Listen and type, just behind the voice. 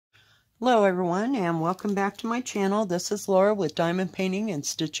Hello everyone and welcome back to my channel. This is Laura with Diamond Painting and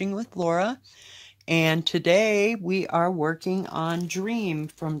Stitching with Laura. And today we are working on Dream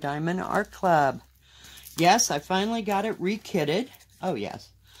from Diamond Art Club. Yes, I finally got it rekitted. Oh yes,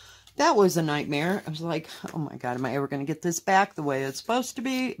 that was a nightmare. I was like, oh my god, am I ever going to get this back the way it's supposed to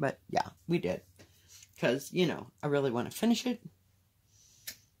be? But yeah, we did. Because, you know, I really want to finish it.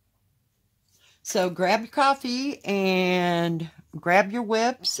 So grab your coffee and grab your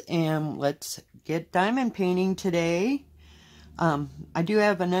whips and let's get diamond painting today. I do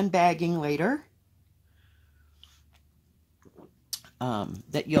have an unbagging later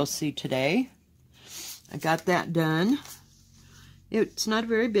that you'll see today. I got that done. It's not a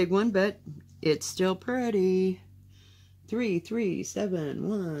very big one, but it's still pretty. 3, 3, 7,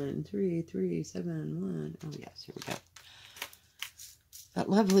 1, 3, 3, 7, 1. Oh yes, here we go. That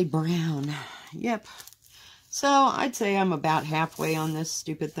lovely brown. Yep. So I'd say I'm about halfway on this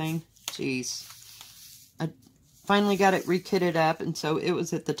stupid thing. Jeez. I finally got it rekitted up, and so it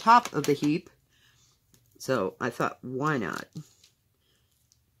was at the top of the heap. So I thought, why not?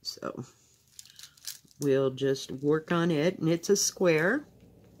 So we'll just work on it, and it's a square,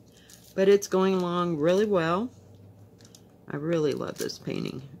 but it's going along really well. I really love this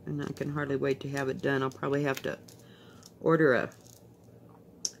painting, and I can hardly wait to have it done. I'll probably have to order a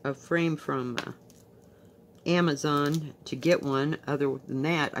frame from Amazon to get one. Other than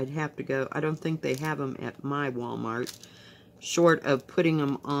that, I'd have to go. I don't think they have them at my Walmart, short of putting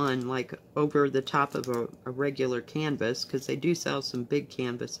them on like over the top of a regular canvas, because they do sell some big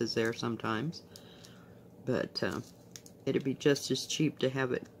canvases there sometimes. But it'd be just as cheap to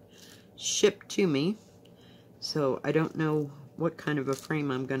have it shipped to me. So I don't know what kind of a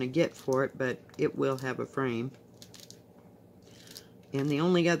frame I'm going to get for it, but it will have a frame. And the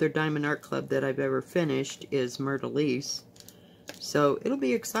only other Diamond Art Club that I've ever finished is Myrtle-Lise. So it'll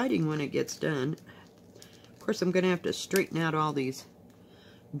be exciting when it gets done. Of course, I'm going to have to straighten out all these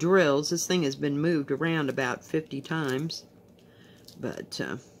drills. This thing has been moved around about 50 times. But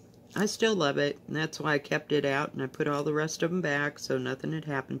I still love it. And that's why I kept it out. And I put all the rest of them back so nothing had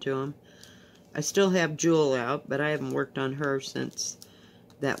happened to them. I still have Jewel out, but I haven't worked on her since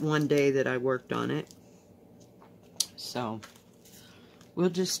that one day that I worked on it. So we'll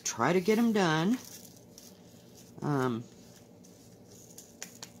just try to get them done.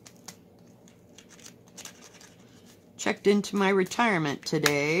 Checked into my retirement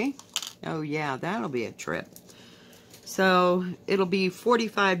today. Oh yeah, that'll be a trip. So it'll be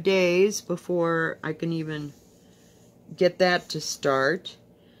 45 days before I can even get that to start.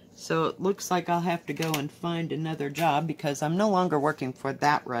 So it looks like I'll have to go and find another job because I'm no longer working for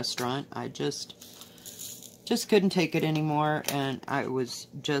that restaurant. I just couldn't take it anymore, and I was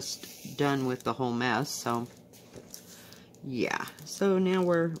just done with the whole mess. So yeah, so now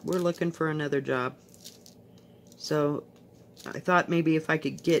we're looking for another job. So I thought maybe if I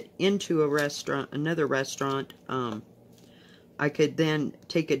could get into a restaurant, another restaurant, I could then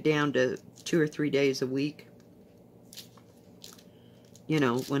take it down to 2 or 3 days a week, you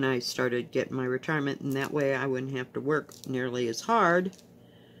know, when I started getting my retirement, and that way I wouldn't have to work nearly as hard.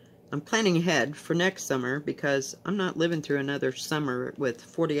 I'm planning ahead for next summer because I'm not living through another summer with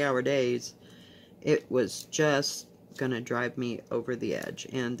 40-hour days. It was just going to drive me over the edge.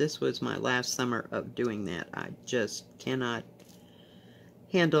 And this was my last summer of doing that. I just cannot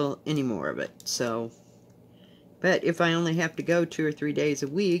handle any more of it. So, but if I only have to go 2 or 3 days a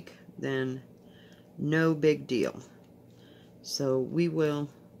week, then no big deal. So we will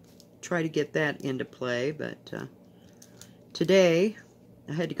try to get that into play. But today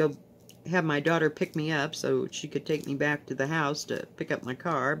I had to go have my daughter pick me up so she could take me back to the house to pick up my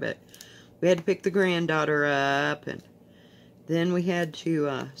car, but we had to pick the granddaughter up, and then we had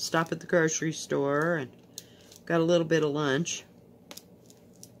to stop at the grocery store and got a little bit of lunch,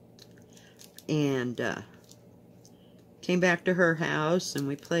 and came back to her house, and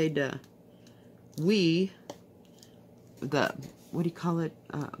we played what do you call it?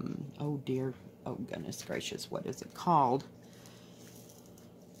 Oh dear, oh goodness gracious, what is it called?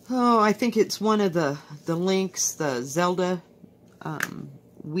 Oh, I think it's one of the links, the Zelda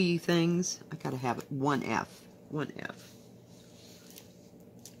Wii things. I gotta have it. 1F.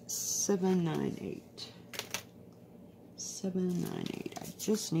 798. 798. I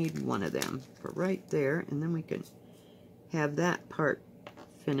just need one of them for right there, and then we can have that part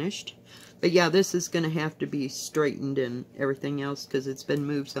finished. But yeah, this is going to have to be straightened and everything else because it's been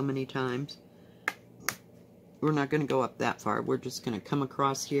moved so many times. We're not going to go up that far. We're just going to come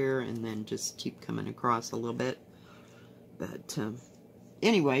across here and then just keep coming across a little bit. But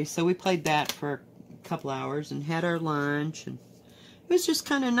anyway, so we played that for a couple hours and had our lunch, and was just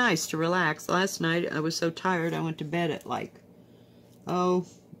kind of nice to relax. Last night, I was so tired, I went to bed at like, oh,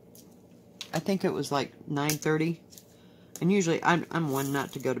 I think it was like 9:30. And usually, I'm one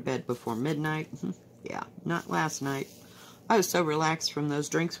not to go to bed before midnight. Yeah, not last night. I was so relaxed from those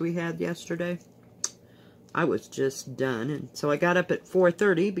drinks we had yesterday. I was just done. And so I got up at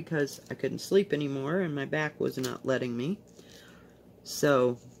 4:30 because I couldn't sleep anymore and my back was not letting me.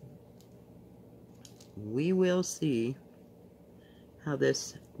 So we will see how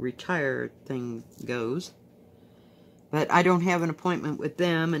this retire thing goes. But I don't have an appointment with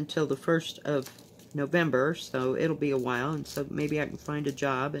them until the 1st of November, so it'll be a while. And so maybe I can find a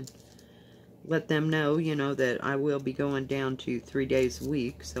job and let them know, you know, that I will be going down to 3 days a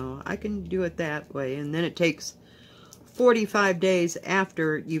week. So I can do it that way. And then it takes 45 days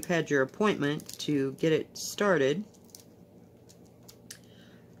after you've had your appointment to get it started.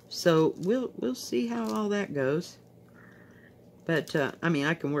 So we'll see how all that goes. But, I mean,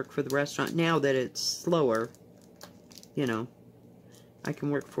 I can work for the restaurant now that it's slower. You know, I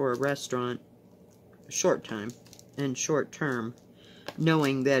can work for a restaurant short time and short term,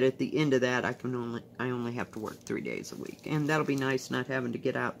 knowing that at the end of that I only have to work 3 days a week, and that'll be nice, not having to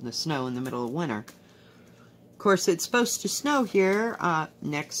get out in the snow in the middle of winter. Of course, it's supposed to snow here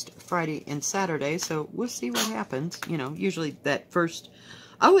next Friday and Saturday, so we'll see what happens. You know, usually that first,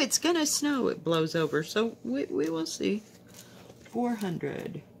 oh, it's gonna snow, it blows over, so we will see.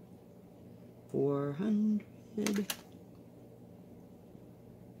 400.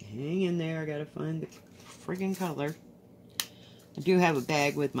 Hang in there, I gotta find the friggin' color. I do have a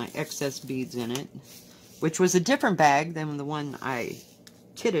bag with my excess beads in it, which was a different bag than the one I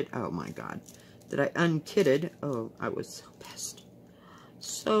kitted. Oh my god, that I unkitted. Oh, I was so pissed.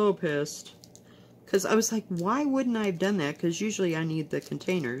 So pissed. Because I was like, why wouldn't I have done that? Because usually I need the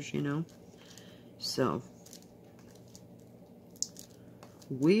containers, you know. So,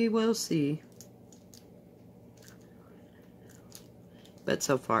 we will see. But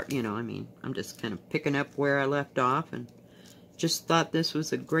so far, you know, I mean, I'm just kind of picking up where I left off and just thought this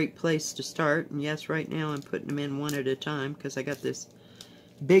was a great place to start. And yes, right now I'm putting them in one at a time because I got this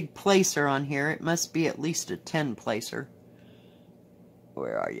big placer on here. It must be at least a 10 placer.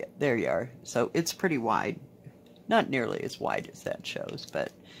 Where are you? There you are. So it's pretty wide. Not nearly as wide as that shows,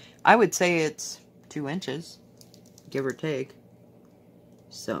 but I would say it's 2 inches, give or take.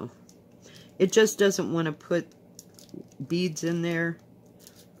 So it just doesn't want to put beads in there.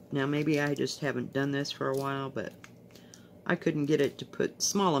 Now maybe I just haven't done this for a while, but I couldn't get it to put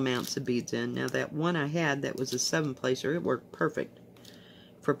small amounts of beads in. Now that one I had that was a 7 placer, it worked perfect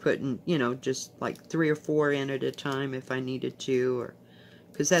for putting, you know, just like 3 or 4 in at a time if I needed to, or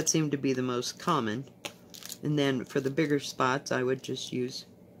because that seemed to be the most common. And then for the bigger spots I would just use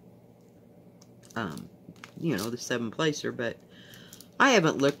you know, the 7 placer. But I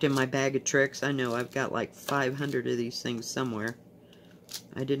haven't looked in my bag of tricks. I know I've got like 500 of these things somewhere.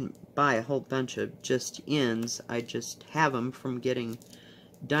 I didn't buy a whole bunch of just ends. I just have them from getting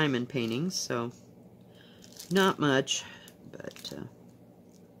diamond paintings, so not much, but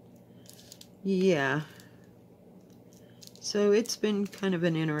yeah. So it's been kind of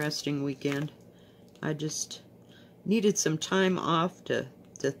an interesting weekend. I just needed some time off to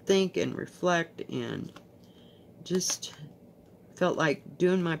think and reflect, and just felt like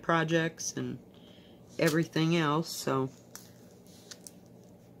doing my projects and everything else, so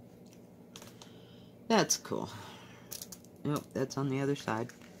that's cool. Nope, that's on the other side.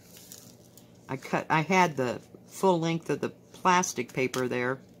 I had the full length of the plastic paper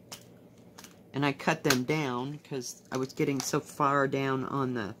there, and I cut them down because I was getting so far down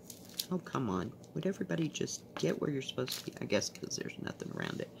on the, oh come on, would everybody just get where you're supposed to be? I guess because there's nothing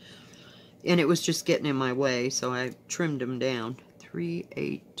around it. And it was just getting in my way, so I trimmed them down.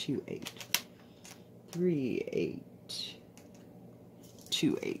 3828.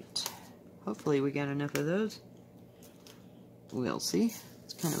 3828. Hopefully we got enough of those. We'll see.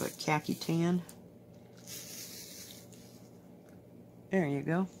 It's kind of a khaki tan. There you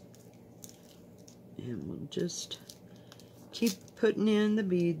go. And we'll just keep putting in the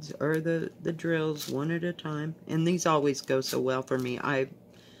beads or the drills one at a time. And these always go so well for me. I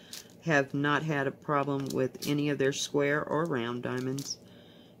have not had a problem with any of their square or round diamonds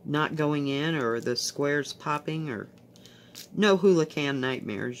not going in, or the squares popping, or no hula can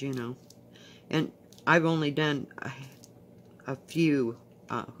nightmares, you know. And I've only done a few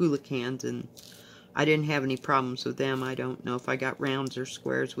hula cans, and I didn't have any problems with them. I don't know if I got rounds or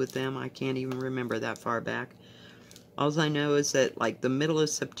squares with them. I can't even remember that far back. All I know is that like the middle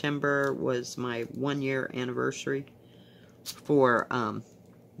of September was my 1-year anniversary for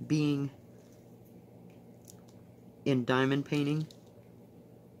being in diamond painting.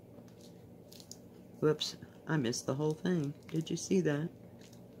 Whoops, I missed the whole thing. Did you see that?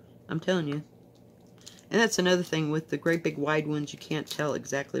 I'm telling you. And that's another thing with the great big wide ones, you can't tell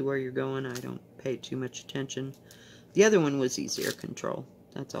exactly where you're going. I don't pay too much attention. The other one was easier control.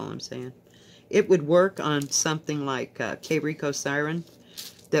 That's all I'm saying. It would work on something like K-Rico Siren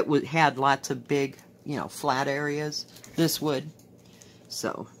that had lots of big, you know, flat areas. This would.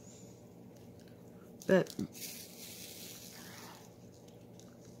 So, but...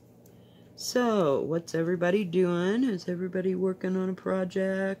 So, what's everybody doing? Is everybody working on a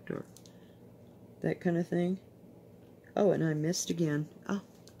project or that kind of thing? Oh, and I missed again. Oh,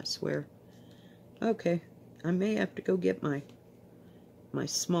 I swear. Okay, I may have to go get my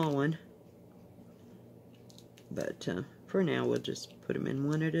small one. But for now, we'll just put them in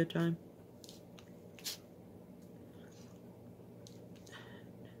one at a time.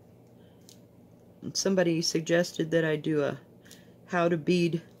 And somebody suggested that I do a how to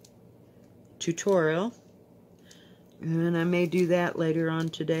bead tutorial, and I may do that later on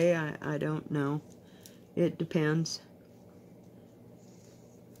today. I don't know. It depends.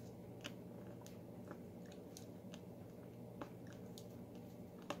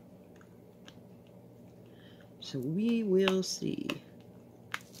 So we will see.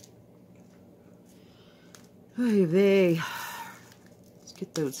 Oy vey. Let's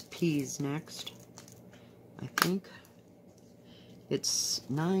get those peas next. I think. It's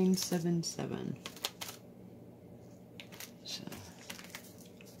 977. So,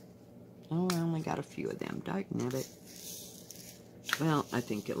 oh, I only got a few of them. Dagnabbit. Well, I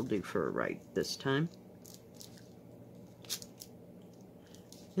think it'll do for a right this time.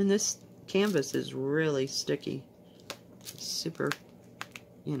 And this canvas is really sticky. Super,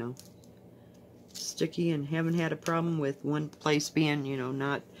 you know, sticky, and haven't had a problem with one place being, you know,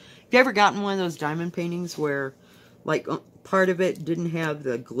 not... Have you ever gotten one of those diamond paintings where, like, part of it didn't have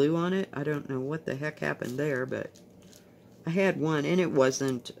the glue on it? I don't know what the heck happened there, but I had one, and it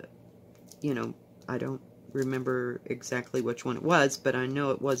wasn't, you know, I don't remember exactly which one it was, but I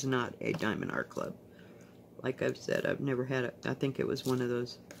know it was not a Diamond Art Club. Like I've said, I've never had it. I think it was one of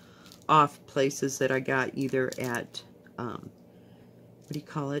those off places that I got either at, what do you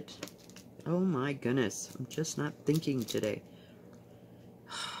call it? Oh my goodness, I'm just not thinking today.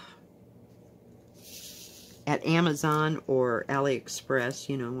 At Amazon or AliExpress,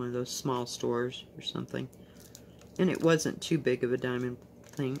 you know, one of those small stores or something. And it wasn't too big of a diamond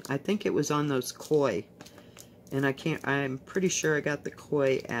thing. I think it was on those koi. And I'm pretty sure I got the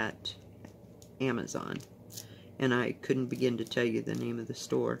koi at Amazon. And I couldn't begin to tell you the name of the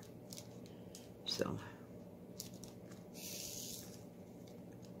store. So.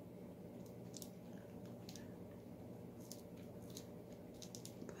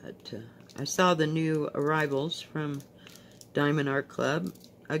 But, I saw the new arrivals from Diamond Art Club.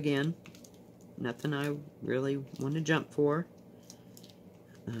 Again, nothing I really want to jump for.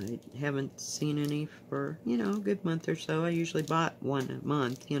 I haven't seen any for, you know, a good month or so. I usually bought one a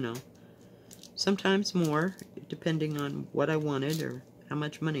month, you know. Sometimes more, depending on what I wanted or how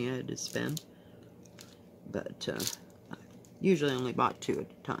much money I had to spend. But I usually only bought 2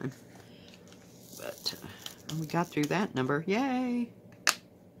 at a time. But we got through that number. Yay!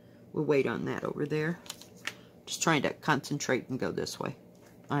 We'll wait on that over there. Just trying to concentrate and go this way.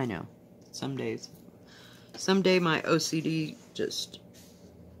 I know. Some days. Someday my OCD just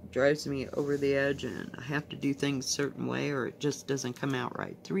drives me over the edge and I have to do things a certain way or it just doesn't come out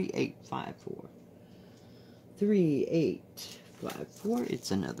right. 3854. 3854.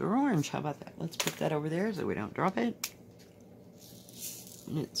 It's another orange. How about that? Let's put that over there so we don't drop it.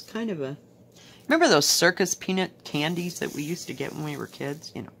 And it's kind of a... Remember those circus peanut candies that we used to get when we were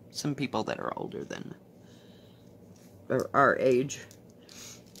kids? You know, some people that are older than our age.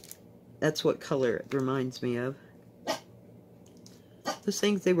 That's what color it reminds me of. Those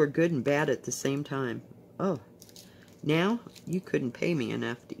things, they were good and bad at the same time. Oh, now you couldn't pay me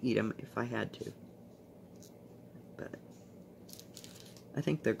enough to eat them if I had to. But I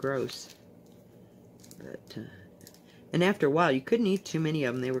think they're gross. But and after a while, you couldn't eat too many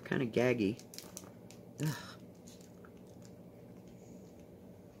of them. They were kind of gaggy. Ugh.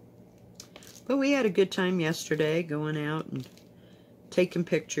 But we had a good time yesterday going out and taking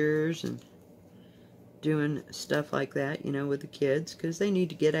pictures and doing stuff like that, you know, with the kids, because they need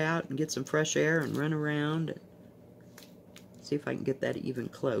to get out and get some fresh air and run around. And see if I can get that even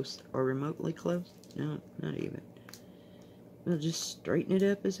close, or remotely close. No, not even. We'll just straighten it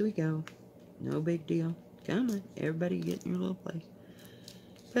up as we go. No big deal. Come on, everybody get in your little place.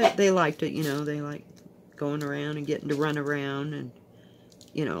 But they liked it, you know, they like going around and getting to run around and,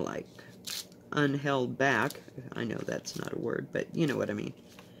 you know, like unheld back. I know that's not a word, but you know what I mean.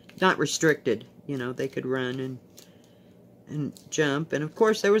 Not restricted, you know, they could run and jump. And of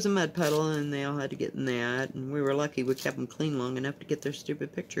course there was a mud puddle and they all had to get in that, and we were lucky we kept them clean long enough to get their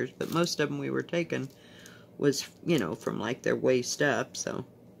stupid pictures, but most of them we were taking was, you know, from like their waist up, so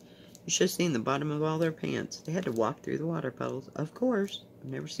you should have seen the bottom of all their pants. They had to walk through the water puddles. Of course, I've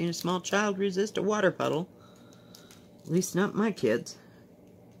never seen a small child resist a water puddle, at least not my kids.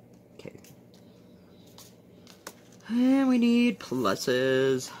 Okay, and we need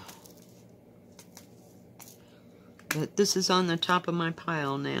pluses. But this is on the top of my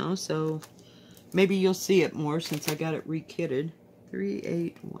pile now, so maybe you'll see it more since I got it re-kitted.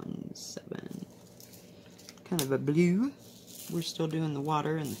 3817. Kind of a blue. We're still doing the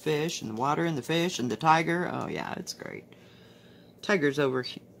water and the fish, and the water and the fish, and the tiger. Oh yeah, it's great. Tiger's over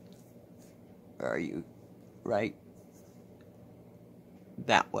here. Where are you? Right.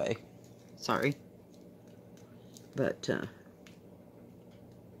 That way. Sorry. But,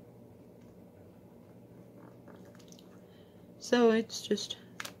 so it's just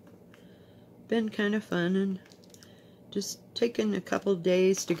been kind of fun, and just taking a couple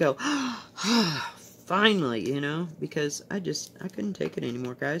days to go, finally, you know, because I couldn't take it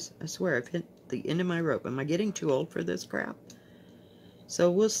anymore, guys. I swear, I've hit the end of my rope. Am I getting too old for this crap?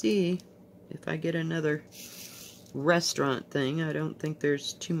 So we'll see if I get another restaurant thing. I don't think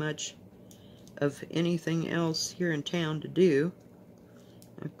there's too much of anything else here in town to do.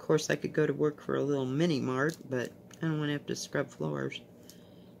 Of course, I could go to work for a little mini mart, but I don't want to have to scrub floors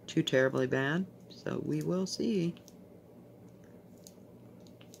too terribly bad. So we will see.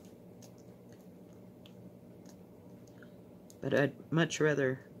 But I'd much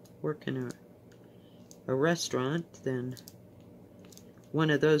rather work in a restaurant than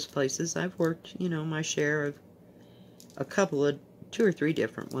one of those places. I've worked, you know, my share of a couple of 2 or 3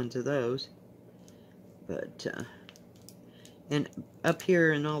 different ones of those. But, and up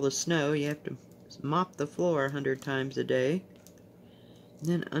here in all the snow, you have to mop the floor 100 times a day. And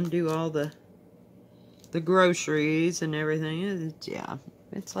then undo all the groceries and everything. Yeah,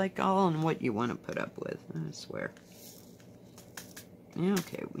 it's like all in what you want to put up with, I swear.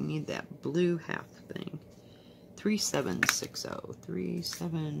 Okay, we need that blue half thing. 3760.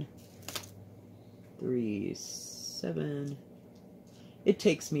 3737. It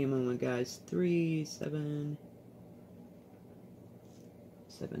takes me a moment, guys.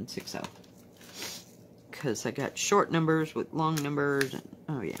 37760. Because I got short numbers with long numbers. And,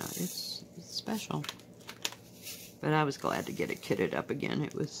 oh yeah, it's special. But I was glad to get it kitted up again.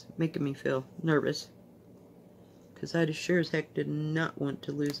 It was making me feel nervous. Because I sure as heck did not want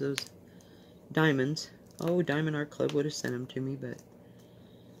to lose those diamonds. Oh, Diamond Art Club would have sent them to me, but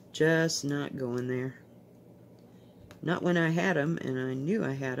just not going there. Not when I had them, and I knew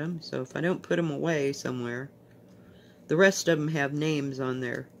I had them. So if I don't put them away somewhere, the rest of them have names on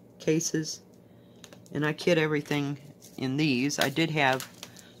their cases. And I kit everything in these. I did have,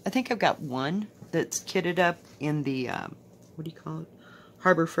 I think I've got one that's kitted up in the, what do you call it?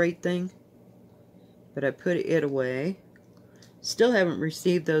 Harbor Freight thing. But I put it away. Still haven't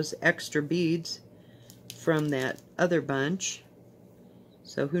received those extra beads from that other bunch.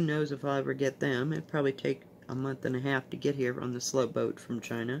 So who knows if I'll ever get them. It'd probably take a month and a half to get here on the slow boat from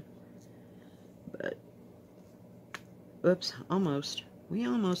China. But, oops, almost. We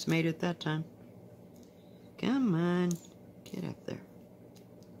almost made it that time. Come on, get up there.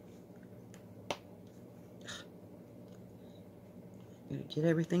 Gotta get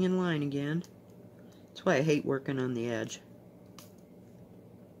everything in line again. That's why I hate working on the edge.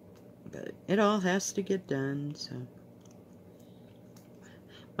 But it all has to get done, so.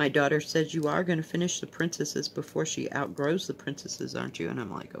 My daughter says, you are going to finish the princesses before she outgrows the princesses, aren't you? And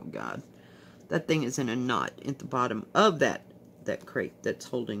I'm like, oh God. That thing is in a knot at the bottom of that crate that's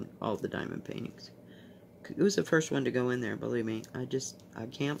holding all the diamond paintings. It was the first one to go in there, believe me. I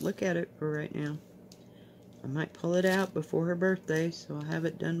can't look at it for right now. I might pull it out before her birthday, so I'll have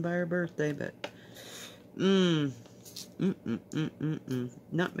it done by her birthday, but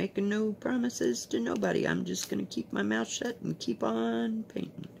not making no promises to nobody. I'm just gonna keep my mouth shut and keep on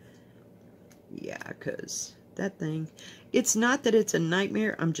painting. Yeah, because that thing, it's not that it's a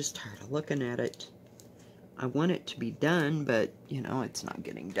nightmare, I'm just tired of looking at it. I want it to be done, but, you know, it's not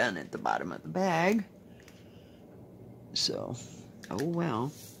getting done at the bottom of the bag. So, oh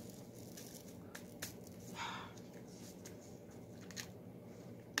well.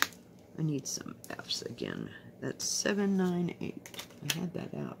 I need some F's again. That's 798. I had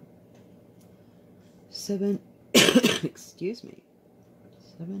that out. 7, excuse me.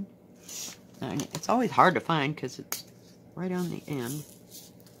 7, 9. It's always hard to find because it's right on the end.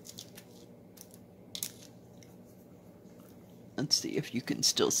 Let's see if you can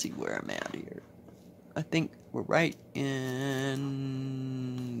still see where I'm at here. I think we're right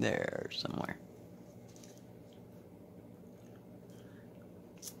in there somewhere.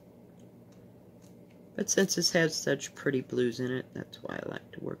 But since this has such pretty blues in it, that's why I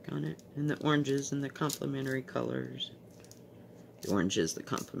like to work on it. And the oranges and the complementary colors. The orange is the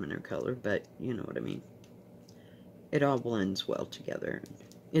complementary color, but you know what I mean. It all blends well together.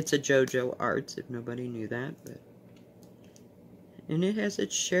 It's a JoJo Arts, if nobody knew that. And it has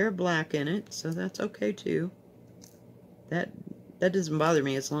its share of black in it, so that's okay too. That doesn't bother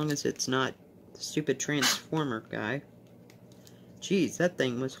me as long as it's not the stupid Transformer guy. Jeez, that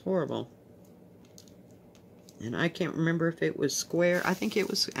thing was horrible. And I can't remember if it was square. I think it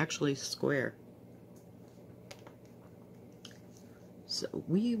was actually square. So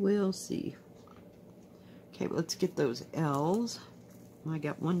we will see. Okay, let's get those L's. I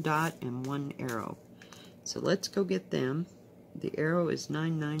got one dot and one arrow. So let's go get them. The arrow is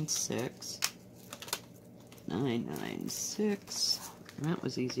 996. 996. That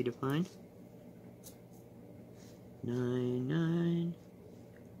was easy to find.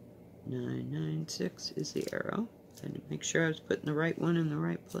 996 is the arrow. I had to make sure I was putting the right one in the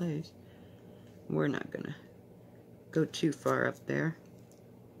right place. We're not going to go too far up there.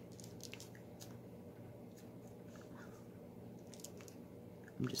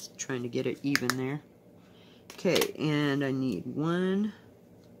 I'm just trying to get it even there. Okay, and I need one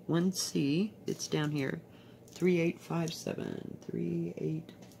C. It's down here. 3857.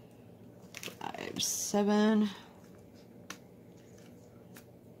 3857.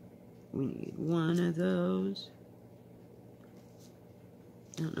 We need one of those.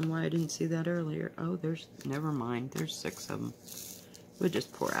 I don't know why I didn't see that earlier. Oh, never mind. There's 6 of them. We'll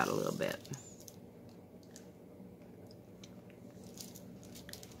just pour out a little bit.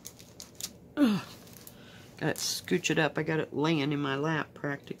 Ugh. Got to scooch it up. I got it laying in my lap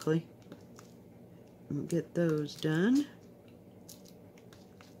practically. We'll get those done.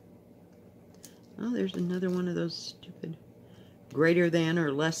 Oh, there's another one of those stupid greater than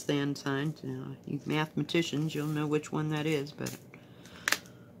or less than signs. Now, you mathematicians, you'll know which one that is, but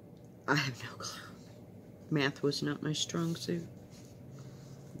I have no clue. Math was not my strong suit.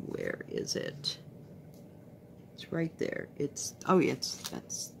 Where is it? It's right there. It's, oh yeah,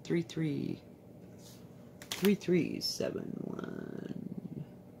 that's 3371.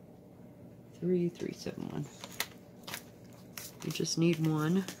 3371. You just need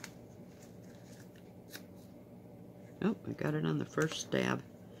one. Oh, I got it on the first stab.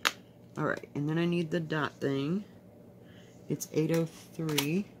 Alright, and then I need the dot thing. It's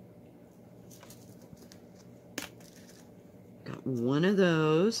 803. Got one of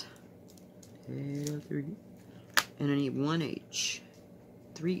those. 803. And I need one H.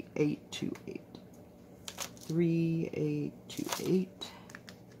 3828. 3828.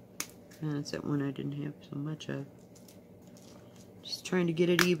 And that's that one I didn't have so much of. Just trying to get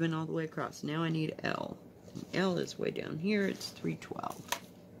it even all the way across. Now I need L. And L is way down here. It's 312.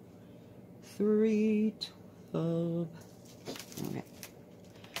 312. Okay.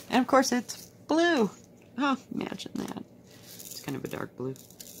 And of course it's blue. Oh, imagine that. It's kind of a dark blue.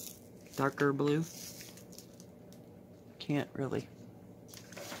 Darker blue. Can't really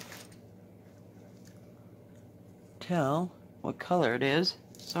tell what color it is.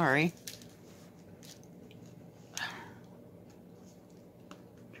 Sorry.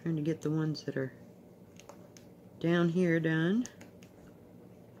 Trying to get the ones that are down here done.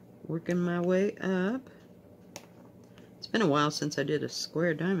 Working my way up. It's been a while since I did a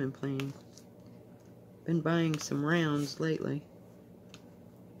square diamond plating. Been buying some rounds lately.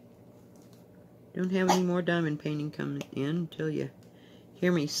 Don't have any more diamond painting coming in until you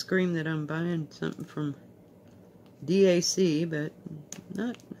hear me scream that I'm buying something from DAC, but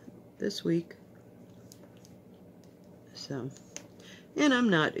not this week. So, and I'm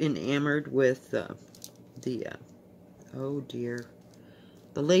not enamored with oh dear,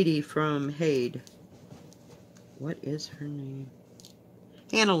 the lady from Hade. What is her name?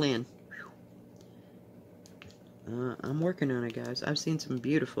 Hannah Lynn. I'm working on it, guys. I've seen some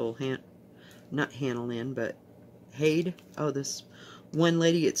beautiful not Hannah Lynn, but Hade. Oh, this one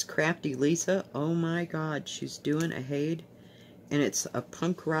lady, it's Crafty Lisa. Oh my God, she's doing a Hade, and it's a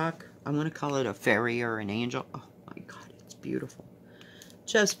punk rock. I want to call it a fairy or an angel. Oh my God, it's beautiful.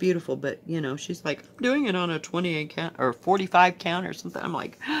 Just beautiful, but you know, she's like, I'm doing it on a 28 count or 45 count or something. I'm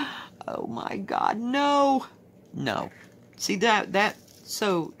like, oh my God, no. No. See, that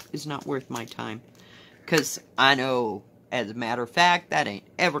so is not worth my time. Because I know, as a matter of fact, that ain't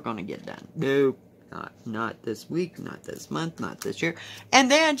ever going to get done. Nope. Not this week, not this month, not this year.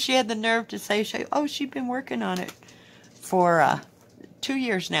 And then she had the nerve to say, oh, she'd been working on it for 2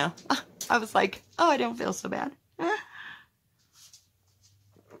 years now. I was like, oh, I don't feel so bad.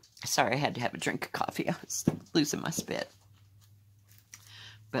 Sorry, I had to have a drink of coffee. I was losing my spit.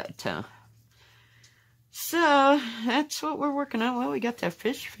 But, so, that's what we're working on. Well, we got that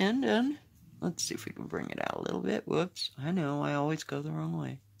fish fin done. Let's see if we can bring it out a little bit. Whoops. I know, I always go the wrong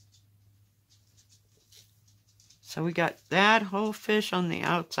way. So we got that whole fish on the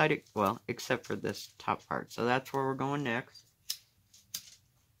outside, well, except for this top part. So that's where we're going next.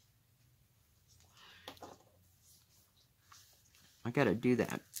 I gotta do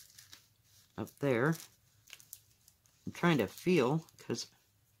that up there. I'm trying to feel, because,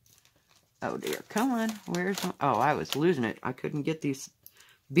 oh dear, come on, where's my, oh, I was losing it. I couldn't get these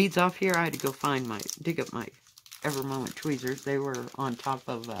beads off here. I had to go dig up my Ever Moment tweezers. They were on top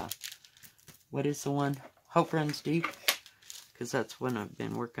of, what is the one? Hope Runs Deep, because that's what I've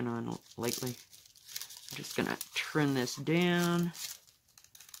been working on lately. I'm just gonna trim this down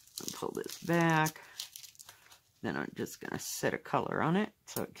and pull this back. Then I'm just going to set a color on it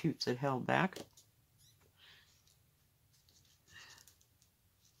so it keeps it held back.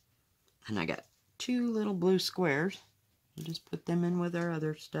 And I got 2 little blue squares. I'll just put them in with our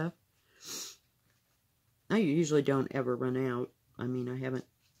other stuff. I usually don't ever run out. I mean,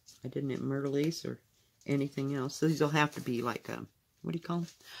 I didn't at Myrtle's or anything else. So these will have to be like, what do you call them?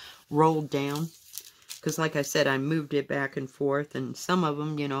 Rolled down. Because like I said, I moved it back and forth, and some of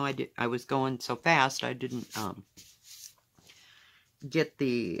them, you know, I was going so fast, I didn't get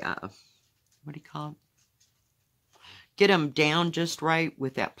the, what do you call it? Get them down just right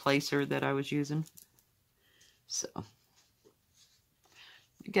with that placer that I was using. So, I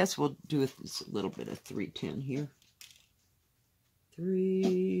guess we'll do a little bit of 310 here.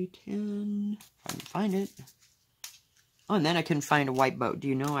 310, if I can find it. Oh, and then I couldn't find a white boat. Do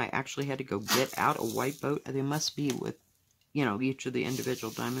you know I actually had to go get out a white boat? They must be with, you know, each of the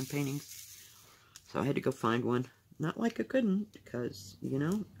individual diamond paintings. So I had to go find one. Not like I couldn't, because, you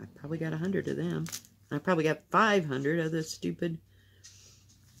know, I probably got 100 of them. I probably got 500 of the stupid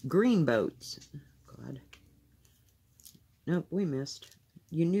green boats. God. Nope, we missed.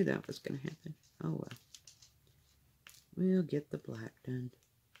 You knew that was going to happen. Oh, well. We'll get the black done.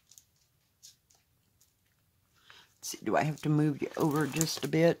 See, do I have to move you over just a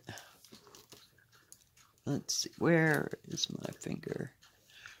bit? Let's see, where is my finger?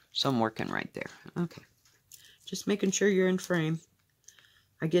 So I'm working right there. Okay. Just making sure you're in frame.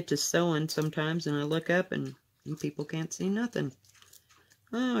 I get to sewing sometimes and I look up and you people can't see nothing.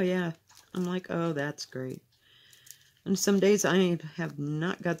 Oh yeah. I'm like, oh, that's great. And some days I have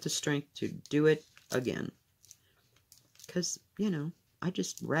not got the strength to do it again. Because, you know, I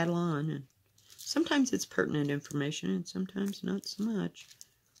just rattle on and sometimes it's pertinent information, and sometimes not so much.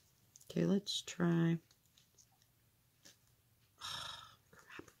 Okay, let's try. Oh,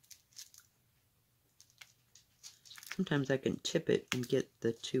 crap. Sometimes I can tip it and get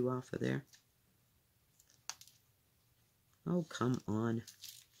the 2 off of there. Oh, come on.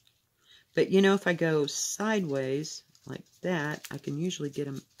 But, you know, if I go sideways like that, I can usually get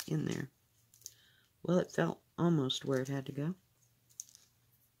them in there. Well, it fell almost where it had to go.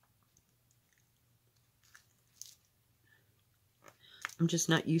 I'm just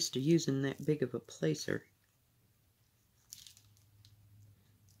not used to using that big of a placer.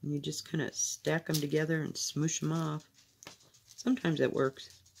 And you just kind of stack them together and smoosh them off. Sometimes it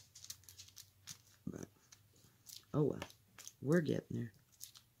works. But, oh well, we're getting there.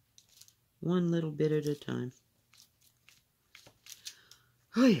 One little bit at a time.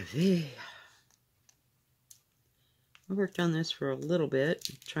 Oh yeah. I worked on this for a little bit,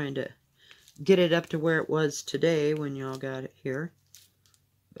 trying to get it up to where it was today when y'all got it here.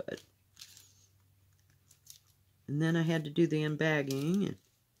 But, and then I had to do the embagging, and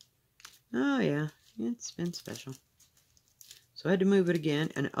oh yeah, it's been special. So I had to move it again,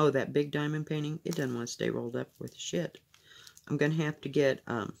 and oh, that big diamond painting, it doesn't want to stay rolled up with shit. I'm gonna have to get,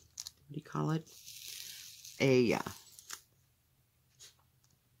 what do you call it?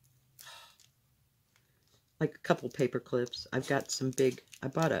 Like a couple paper clips. I've got some big, I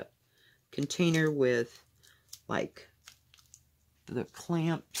bought a container with, like, the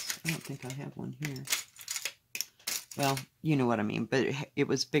clamps. I don't think I have one here. Well, you know what I mean, but it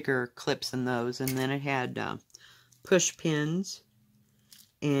was bigger clips than those, and then it had push pins,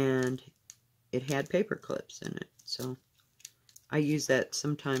 and it had paper clips in it. So I use that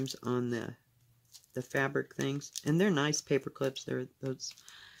sometimes on the fabric things, and they're nice paper clips. They're those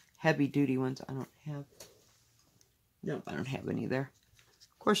heavy duty ones. I don't have. Nope, I don't have any there.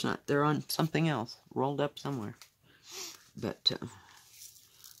 Of course not. They're on something else, rolled up somewhere. But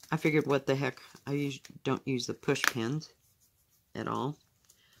I figured, what the heck, I don't use the push pins at all.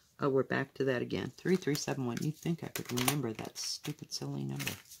 Oh, we're back to that again. 3371. You'd think I could remember that stupid, silly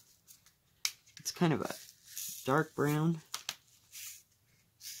number. It's kind of a dark brown.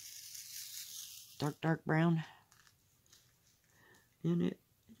 Dark brown. And it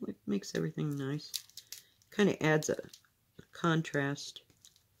makes everything nice. Kind of adds a contrast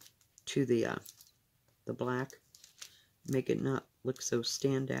to the black. Make it not look so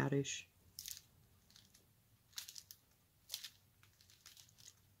standoutish.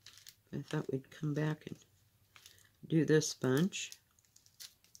 I thought we'd come back and do this bunch.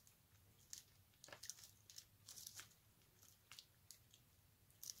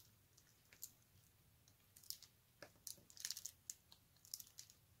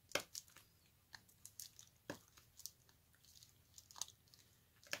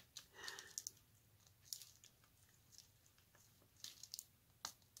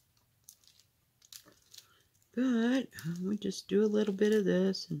 But we just do a little bit of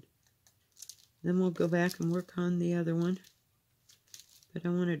this, and then we'll go back and work on the other one. But I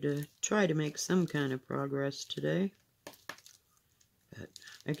wanted to try to make some kind of progress today. But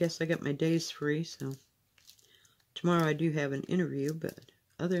I guess I got my days free, so tomorrow I do have an interview, but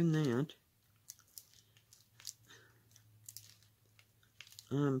other than that,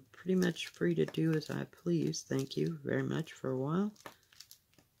 I'm pretty much free to do as I please. Thank you very much for a while.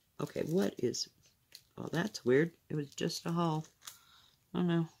 Okay, what is... Oh, that's weird. It was just a haul. I don't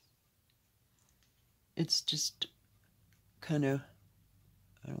know. It's just kind of...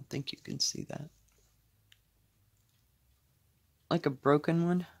 I don't think you can see that. Like a broken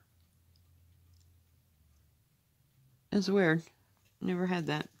one. It's weird. Never had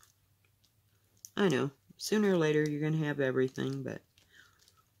that. I know. Sooner or later you're going to have everything, but,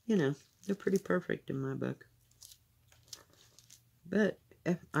 you know, they're pretty perfect in my book. But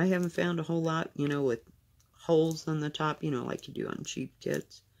I haven't found a whole lot, you know, with holes on the top, you know, like you do on cheap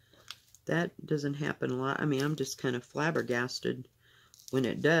kits. That doesn't happen a lot. I mean, I'm just kind of flabbergasted when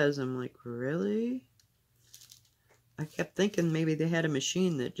it does. I'm like, really? I kept thinking maybe they had a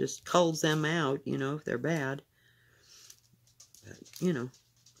machine that just culls them out, you know, if they're bad. But, you know,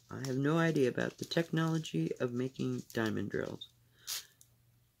 I have no idea about the technology of making diamond drills.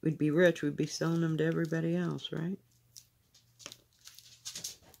 We'd be rich, we'd be selling them to everybody else, right?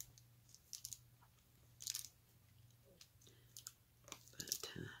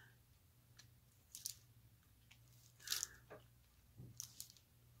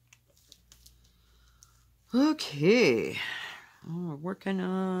 Okay, oh, we're working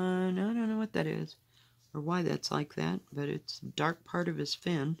on, I don't know what that is, or why that's like that, but it's the dark part of his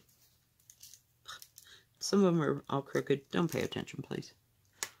fin. Some of them are all crooked. Don't pay attention, please.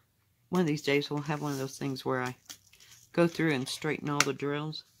 One of these days we'll have one of those things where I go through and straighten all the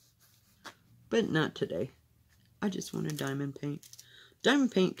drills, but not today. I just want to diamond paint.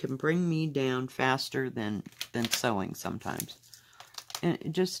 Diamond paint can bring me down faster than sewing sometimes, and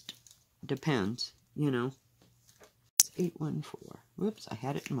it just depends, you know. 814. Whoops, I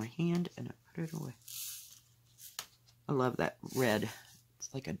had it in my hand and I put it away. I love that red.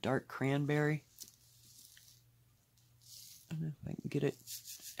 It's like a dark cranberry. I don't know if I can get it.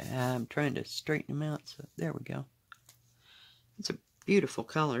 I'm trying to straighten them out, so there we go. It's a beautiful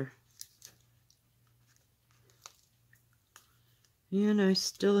color. And I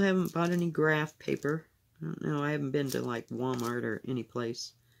still haven't bought any graph paper. I don't know, I haven't been to like Walmart or any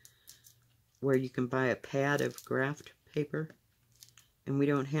place where you can buy a pad of graph paper, and we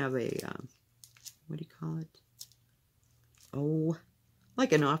don't have a what do you call it? Oh,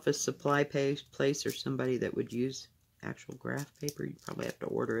 like an office supply place or somebody that would use actual graph paper. You'd probably have to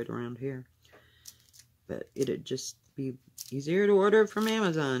order it around here, but it'd just be easier to order from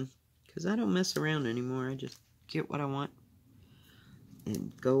Amazon, because I don't mess around anymore. I just get what I want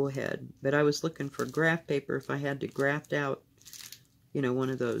and go ahead. But I was looking for graph paper if I had to graft out, you know, one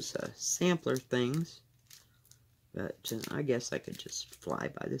of those sampler things. But I guess I could just fly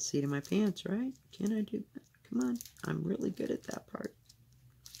by the seat of my pants, right? Can I do that? Come on. I'm really good at that part.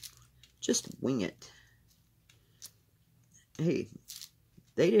 Just wing it. Hey,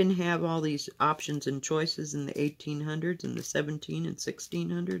 they didn't have all these options and choices in the 1800s and the 17 and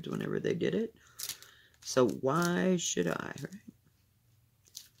 1600s whenever they did it. So why should I, right?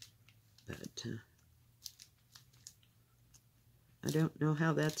 But I don't know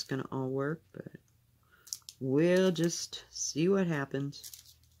how that's going to all work, but we'll just see what happens.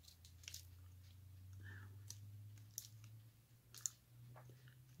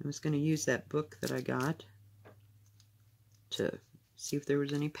 I was going to use that book that I got to see if there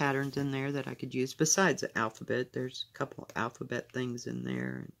was any patterns in there that I could use besides the alphabet. There's a couple alphabet things in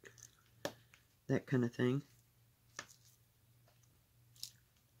there. that kind of thing.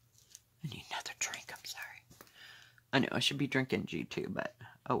 I need another drink, I'm sorry. I know I should be drinking G2, but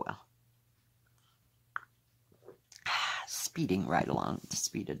oh well. Speeding right along at the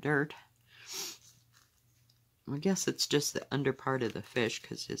speed of dirt. I guess it's just the under part of the fish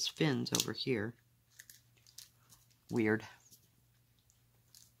because his fin's over here. Weird.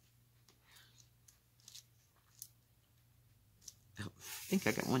 Oh, I think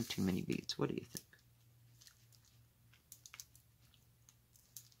I got one too many beads. What do you think?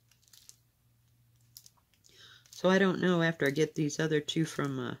 So I don't know after I get these other two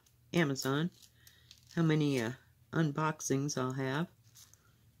from Amazon how many unboxings I'll have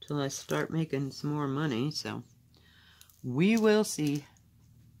till I start making some more money. So we will see.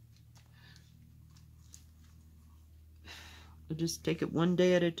 We'll just take it one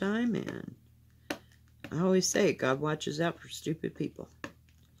day at a time, and I always say God watches out for stupid people.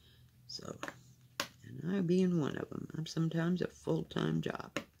 So, and I being one of them. I'm sometimes a full-time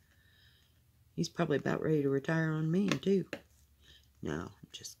job. He's probably about ready to retire on me, too. No, I'm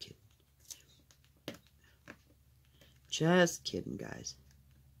just kidding. Just kidding, guys.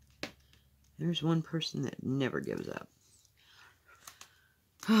 There's one person that never gives up.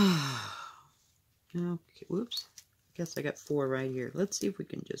 Okay, whoops. I guess I got 4 right here. Let's see if we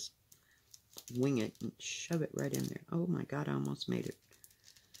can just wing it and shove it right in there. Oh my God, I almost made it.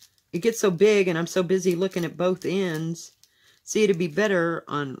 It gets so big and I'm so busy looking at both ends. See, it'd be better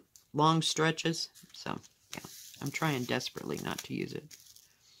on long stretches. So, yeah, I'm trying desperately not to use it.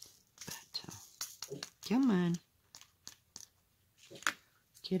 But, come on.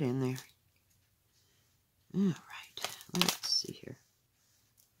 Get in there. All right, let's see here.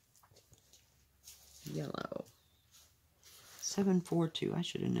 Yellow. 742. I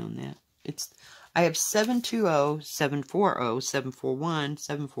should have known that. I have 720, 740, 741,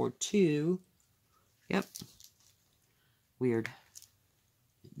 742. Yep. Weird.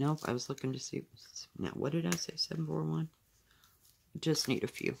 Nope, I was looking to see. Now, what did I say? 741? Just need a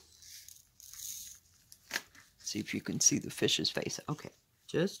few. See if you can see the fish's face. Okay,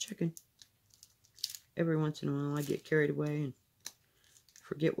 just checking. Every once in a while I get carried away and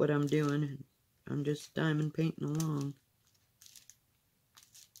forget what I'm doing. And I'm just diamond painting along.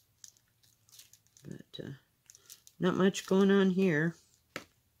 But not much going on here.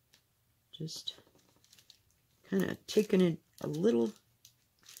 Just kind of taking it a little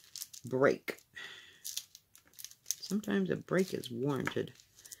break. Sometimes a break is warranted.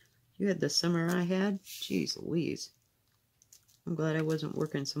 You had the summer I had? Jeez Louise. I'm glad I wasn't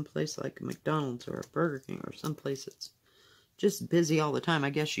working someplace like McDonald's or a Burger King or someplace that's just busy all the time. I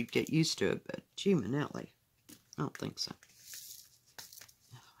guess you'd get used to it, but gee Manelli, I don't think so.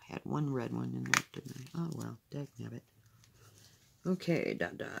 I had one red one in there, didn't I? Oh well, dagnabbit. Okay,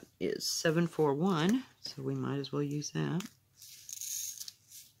 dot dot is 741, so we might as well use that.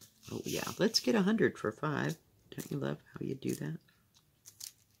 Oh yeah, let's get 100 for 5. Don't you love how you do that?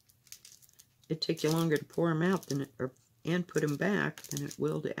 It'd take you longer to pour them out than and put them back than it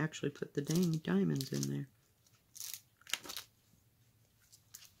will to actually put the dang diamonds in there.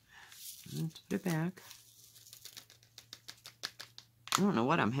 Let's put it back. I don't know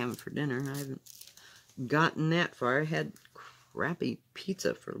what I'm having for dinner. I haven't gotten that far. I had crappy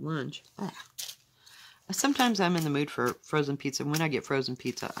pizza for lunch. Ah. Sometimes I'm in the mood for frozen pizza. When I get frozen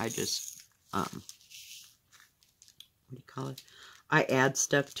pizza, I just, what do you call it? I add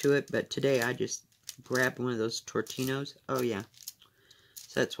stuff to it, but today I just grabbed one of those Tortinos. Oh, yeah.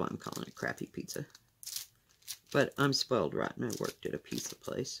 So that's why I'm calling it crappy pizza. But I'm spoiled rotten. I worked at a pizza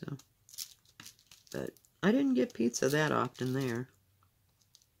place, so. But I didn't get pizza that often there.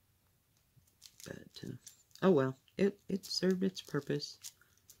 But, oh well. It served its purpose.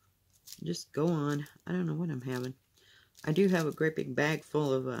 Just go on. I don't know what I'm having. I do have a great big bag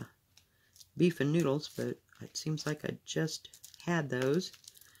full of beef and noodles, but it seems like I just had those.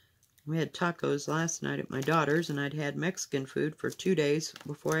 We had tacos last night at my daughter's, and I'd had Mexican food for 2 days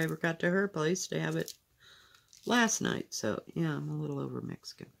before I ever got to her place to have it last night. So, yeah, I'm a little over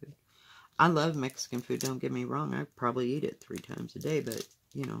Mexican food. I love Mexican food, don't get me wrong. I probably eat it 3 times a day, but,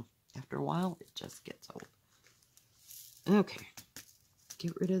 you know, after a while, it just gets old. Okay.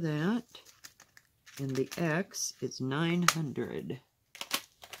 Get rid of that. And the X is 900.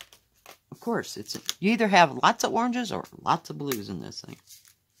 Of course, you either have lots of oranges or lots of blues in this thing.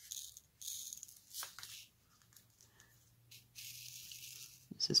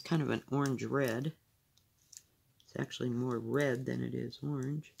 This is kind of an orange-red. It's actually more red than it is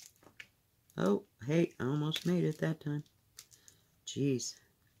orange. Oh, hey, I almost made it that time. Jeez.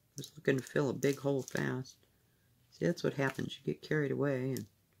 I was looking to fill a big hole fast. See, that's what happens. You get carried away and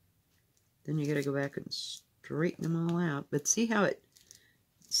Then you gotta go back and straighten them all out. But see how it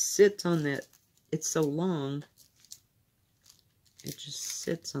sits on that, it's so long, it just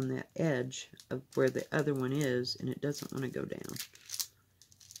sits on that edge of where the other one is, and it doesn't want to go down.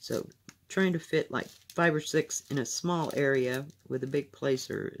 So trying to fit like 5 or 6 in a small area with a big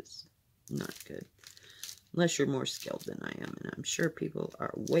placer is not good. Unless you're more skilled than I am, and I'm sure people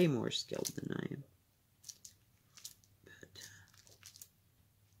are way more skilled than I am. But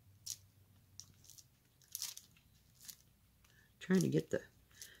trying to get the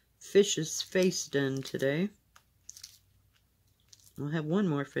fish's face done today. We'll have one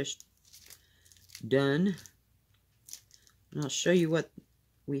more fish done, and I'll show you what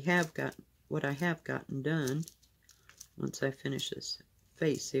I have gotten done once I finish this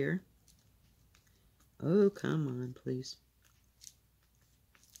face here. Oh, come on, please.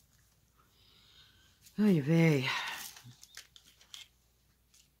 Oy vey.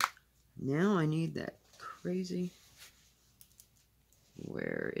 Now I need that crazy.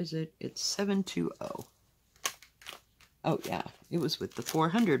 Where is it? It's 720. Oh, yeah. It was with the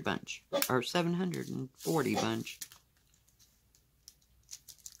 400 bunch. Or 740 bunch.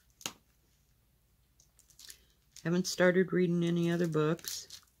 Haven't started reading any other books.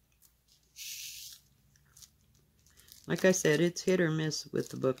 Like I said, it's hit or miss with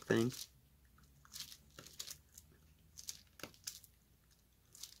the book thing.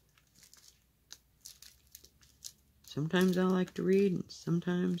 Sometimes I like to read, and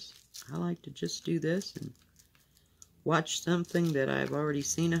sometimes I like to just do this and watch something that I've already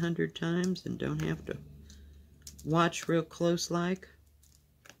seen 100 times and don't have to watch real close like.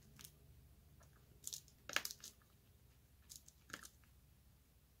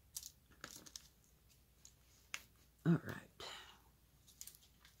 All right.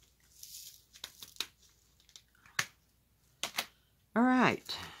 All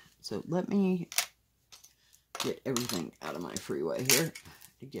right. So let me get everything out of my freeway here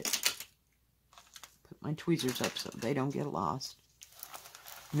to put my tweezers up so they don't get lost.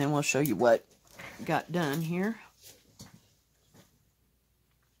 And then we'll show you what got done here.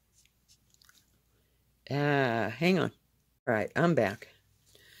 Hang on. All right, I'm back.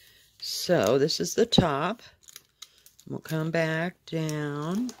 So this is the top. We'll come back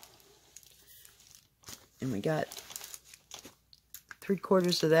down. And we got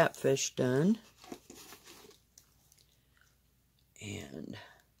 3/4 of that fish done. And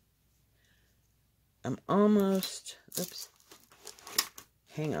I'm almost, oops,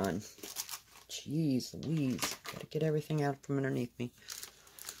 hang on. Jeez Louise, gotta get everything out from underneath me.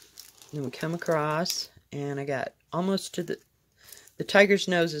 Then we come across, and I got almost to the tiger's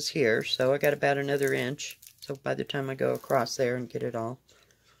nose is here, so I got about another inch. So by the time I go across there and get it all.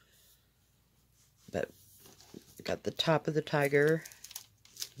 But I got the top of the tiger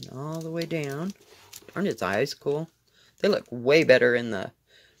and all the way down. Aren't its eyes cool? They look way better in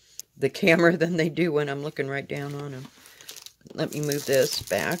the camera than they do when I'm looking right down on them. Let me move this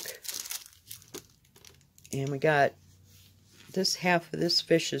back. And we got this half of this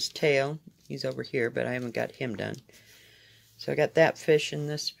fish's tail. He's over here, but I haven't got him done. So I got that fish and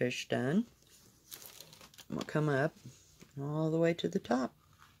this fish done. I'm going to come up all the way to the top.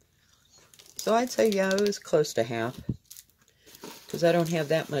 So I'd say, yeah, it was close to half. Because I don't have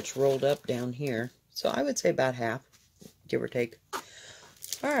that much rolled up down here. So I would say about half, give or take.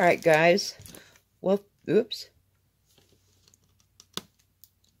 Alright, guys. Well, oops.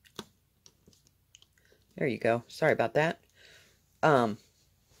 There you go. Sorry about that.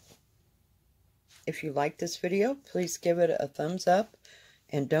 If you like this video, please give it a thumbs up.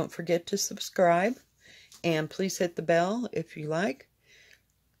 And don't forget to subscribe. And please hit the bell if you like.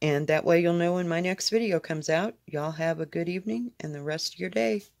 And that way you'll know when my next video comes out. Y'all have a good evening and the rest of your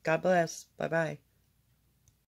day. God bless. Bye-bye.